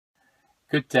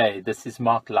Good day, this is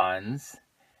Mark Lyons,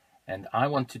 and I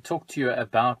want to talk to you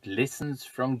about lessons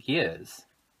from gears.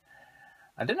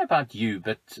 I don't know about you,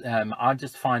 but I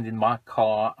just find in my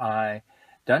car I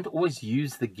don't always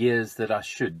use the gears that I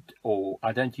should, or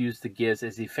I don't use the gears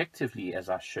as effectively as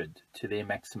I should to their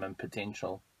maximum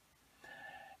potential.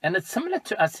 And it's similar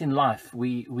to us in life.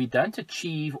 We don't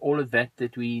achieve all of that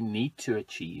we need to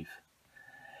achieve.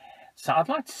 So I'd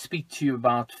like to speak to you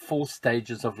about 4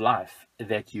 stages of life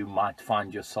that you might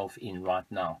find yourself in right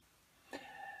now.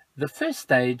 The first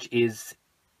stage is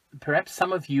perhaps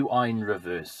some of you are in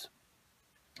reverse.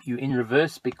 You're in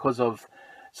reverse because of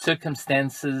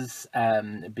circumstances,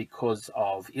 because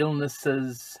of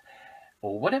illnesses,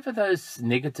 or whatever those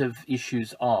negative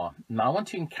issues are. And I want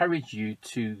to encourage you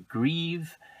to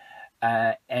grieve,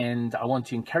 and I want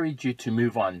to encourage you to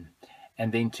move on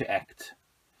and then to act.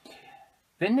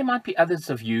 Then there might be others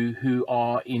of you who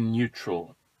are in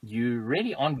neutral. You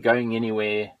really aren't going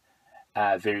anywhere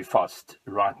very fast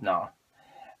right now.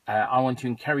 I want to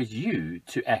encourage you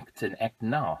to act and act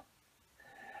now.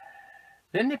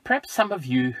 Then there are perhaps some of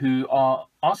you who are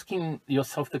asking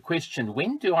yourself the question,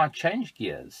 when do I change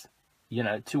gears?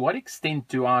 To what extent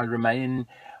do I remain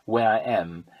where I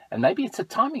am? And maybe it's a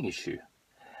timing issue.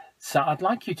 So I'd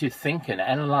like you to think and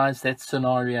analyze that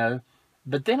scenario,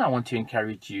 but then I want to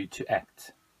encourage you to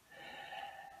act.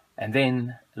 And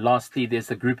then lastly,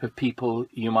 there's a group of people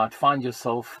you might find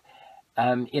yourself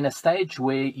in a stage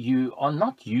where you are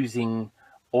not using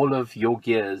all of your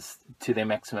gears to their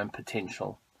maximum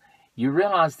potential. You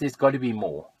realize there's got to be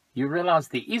more. You realize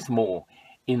there is more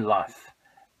in life.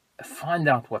 Find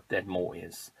out what that more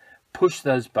is. Push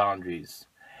those boundaries,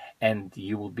 and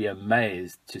you will be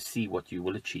amazed to see what you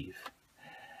will achieve.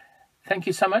 Thank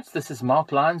you so much. This is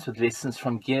Mark Lyons with Lessons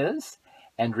from Gears.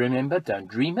 And remember, don't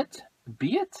dream it,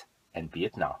 be it, and be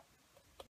it now.